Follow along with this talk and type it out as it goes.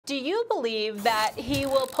Do you believe that he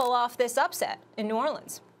will pull off this upset in New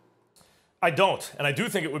Orleans? I don't, and I do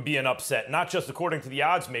think it would be an upset, not just according to the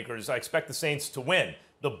odds makers. I expect the Saints to win.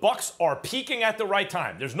 The Bucs are peaking at the right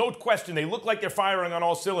time. There's no question. They look like they're firing on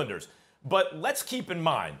all cylinders. But let's keep in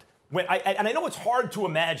mind, and I know it's hard to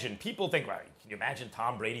imagine. People think, right, can you imagine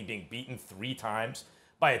Tom Brady being beaten 3 times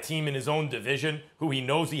by a team in his own division who he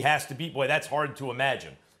knows he has to beat? Boy, that's hard to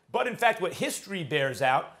imagine. But in fact, what history bears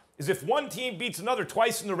out is if one team beats another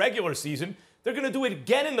twice in the regular season, they're going to do it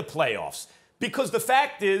again in the playoffs. Because the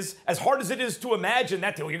fact is, as hard as it is to imagine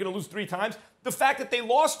that, you're going to lose 3 times, the fact that they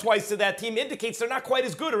lost twice to that team indicates they're not quite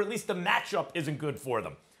as good, or at least the matchup isn't good for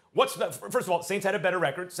them. First of all, Saints had a better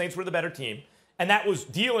record. Saints were the better team. And that was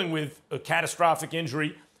dealing with a catastrophic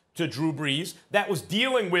injury to Drew Brees. That was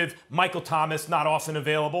dealing with Michael Thomas not often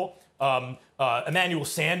available. Emmanuel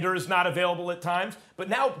Sanders not available at times. But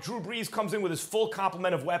now Drew Brees comes in with his full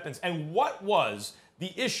complement of weapons. And what was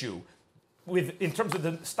the issue in terms of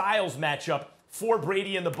the styles matchup for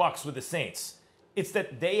Brady and the Bucs with the Saints? It's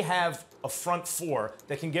that they have a front 4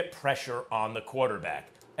 that can get pressure on the quarterback.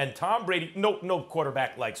 And Tom Brady, no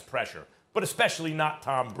quarterback likes pressure, but especially not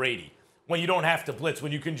Tom Brady. When you don't have to blitz,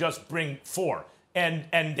 when you can just bring 4.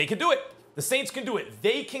 And they can do it. The Saints can do it.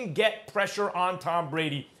 They can get pressure on Tom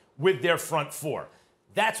Brady with their front 4.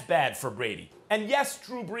 That's bad for Brady. And yes,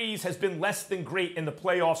 Drew Brees has been less than great in the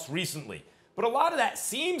playoffs recently. But a lot of that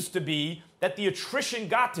seems to be that the attrition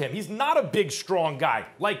got to him. He's not a big, strong guy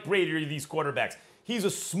like Brady or these quarterbacks. He's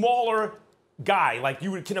a smaller guy. Like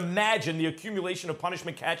you can imagine the accumulation of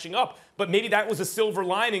punishment catching up. But maybe that was a silver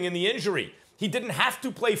lining in the injury. He didn't have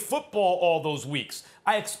to play football all those weeks.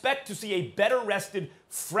 I expect to see a better rested,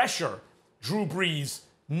 fresher Drew Brees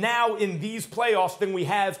now in these playoffs than we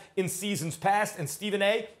have in seasons past. And Stephen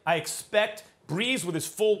A., I expect Brees with his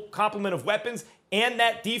full complement of weapons and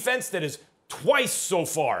that defense that has twice so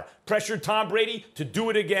far pressured Tom Brady to do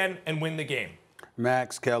it again and win the game.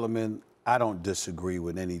 Max Kellerman, I don't disagree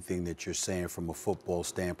with anything that you're saying from a football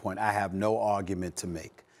standpoint. I have no argument to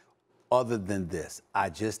make other than this. I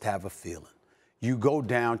just have a feeling. You go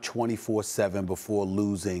down 24-7 before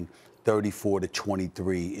losing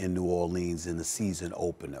 34-23 in New Orleans in the season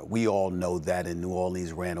opener. We all know that, and New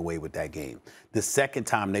Orleans ran away with that game. The second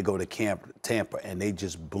time they go to Tampa, and they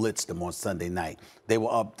just blitzed them on Sunday night. They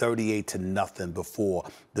were up 38-0 before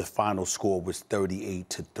the final score was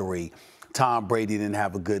 38-3. Tom Brady didn't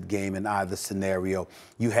have a good game in either scenario.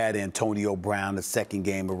 You had Antonio Brown the second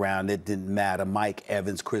game around. It didn't matter. Mike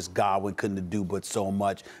Evans, Chris Godwin couldn't do but so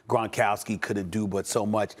much. Gronkowski couldn't do but so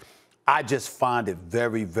much. I just find it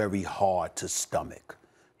very, very hard to stomach,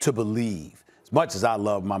 to believe, as much as I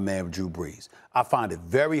love my man Drew Brees, I find it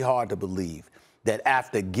very hard to believe that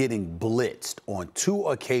after getting blitzed on 2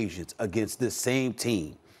 occasions against this same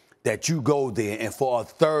team, that you go there and for a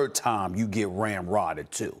third time you get ramrodded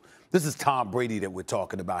too. This is Tom Brady that we're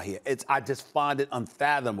talking about here. I just find it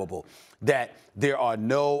unfathomable that there are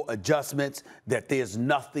no adjustments, that there's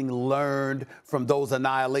nothing learned from those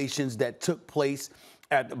annihilations that took place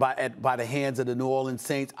by the hands of the New Orleans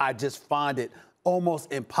Saints. I just find it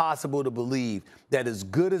almost impossible to believe that as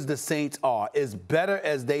good as the Saints are, as better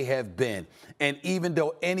as they have been, and even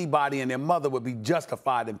though anybody and their mother would be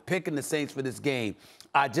justified in picking the Saints for this game,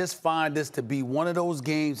 I just find this to be one of those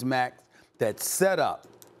games, Max, that's set up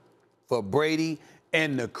for Brady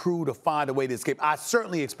and the crew to find a way to escape. I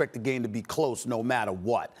certainly expect the game to be close no matter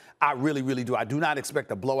what. I really, really do. I do not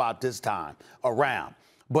expect a blowout this time around.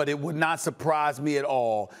 But it would not surprise me at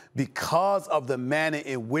all because of the manner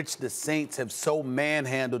in which the Saints have so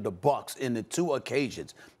manhandled the Bucs in the 2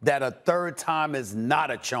 occasions, that a third time is not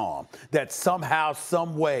a charm, that somehow,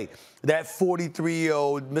 some way, that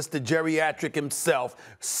 43-year-old Mr. Geriatric himself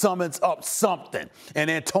summons up something, and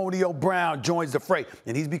Antonio Brown joins the fray.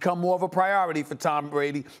 And he's become more of a priority for Tom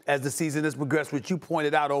Brady as the season has progressed, which you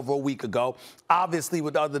pointed out over a week ago. Obviously,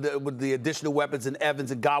 with the additional weapons in Evans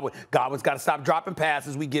and Godwin, Godwin's got to stop dropping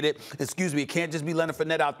passes. We get it. Excuse me, it can't just be Leonard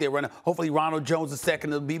Fournette out there running. Hopefully, Ronald Jones II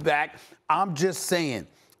will be back. I'm just saying,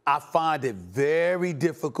 I find it very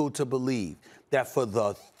difficult to believe that for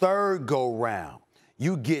the third go-round,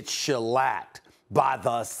 you get shellacked by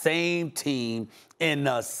the same team in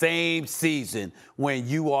the same season when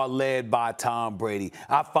you are led by Tom Brady.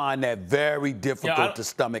 I find that very difficult to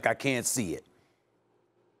stomach. I can't see it.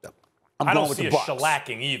 I don't see a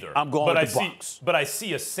shellacking either. I'm going with the Bucs. But I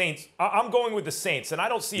see a Saints. I'm going with the Saints, and I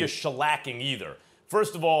don't see a shellacking either.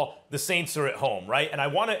 First of all, the Saints are at home, right? And I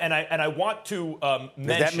want to mention.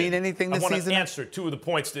 Does that mean anything this season? I want to answer 2 of the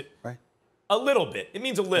points that. Right. A little bit. It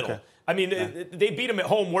means a little. Okay. I mean, they beat them at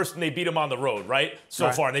home worse than they beat them on the road, right?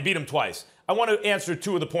 So far, and they beat them twice. I want to answer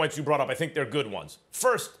two of the points you brought up. I think they're good ones.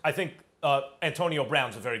 First, I think Antonio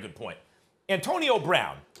Brown's a very good point. Antonio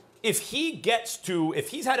Brown, if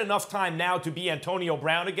he's had enough time now to be Antonio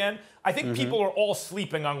Brown again, I think people are all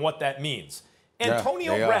sleeping on what that means.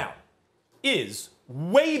 Antonio Brown is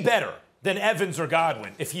way better than Evans or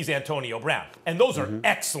Godwin if he's Antonio Brown. And those are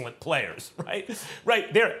excellent players, right?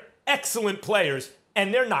 Right, they're excellent players,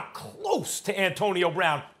 and they're not close to Antonio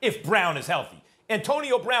Brown if Brown is healthy.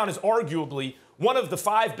 Antonio Brown is arguably one of the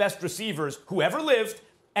 5 best receivers who ever lived,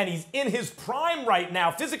 and he's in his prime right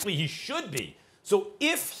now. Physically, he should be. So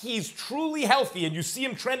if he's truly healthy and you see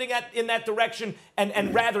him trending in that direction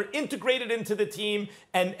and rather integrated into the team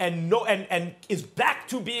and is back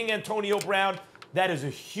to being Antonio Brown, that is a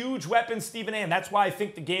huge weapon, Stephen A., and that's why I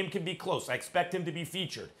think the game can be close. I expect him to be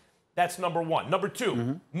featured. That's number one. Number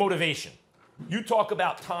two, motivation. You talk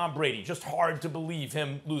about Tom Brady, just hard to believe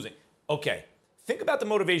him losing. Okay, think about the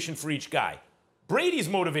motivation for each guy. Brady's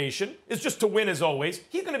motivation is just to win as always.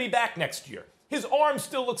 He's going to be back next year. His arm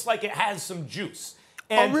still looks like it has some juice.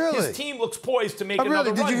 And his team looks poised to make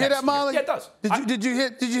another run. Did you hear that, Molly? Yeah, it does. Did you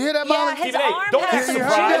hear that, Molly? Yeah, his arm has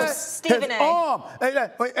some juice, Stephen A. His arm.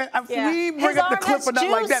 We bring up the clip or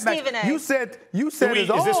nothing like that, Max. You said his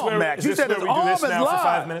arm, Max. You said his arm is live. For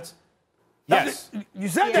 5 minutes? Yes. You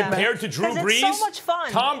said that, compared to Drew Brees, it's so much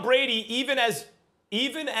fun. Tom Brady, even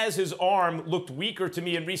as his arm looked weaker to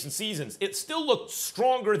me in recent seasons, it still looked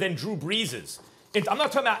stronger than Drew Brees's. I'm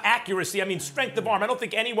not talking about accuracy. I mean strength of arm. I don't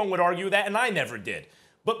think anyone would argue that, and I never did.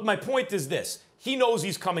 But my point is this. He knows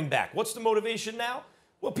he's coming back. What's the motivation now?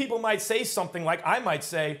 Well, people might say something like, I might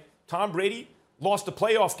say, Tom Brady lost a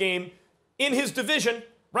playoff game in his division,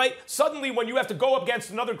 right? Suddenly, when you have to go up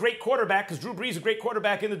against another great quarterback, because Drew Brees is a great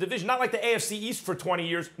quarterback in the division, not like the AFC East for 20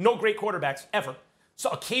 years, no great quarterbacks ever. So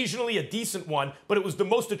occasionally a decent one, but it was the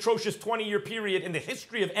most atrocious 20-year period in the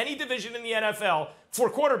history of any division in the NFL for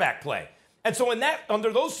quarterback play. And so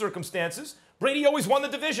under those circumstances, Brady always won the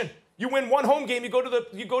division. You win one home game, you go to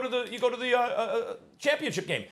the championship game.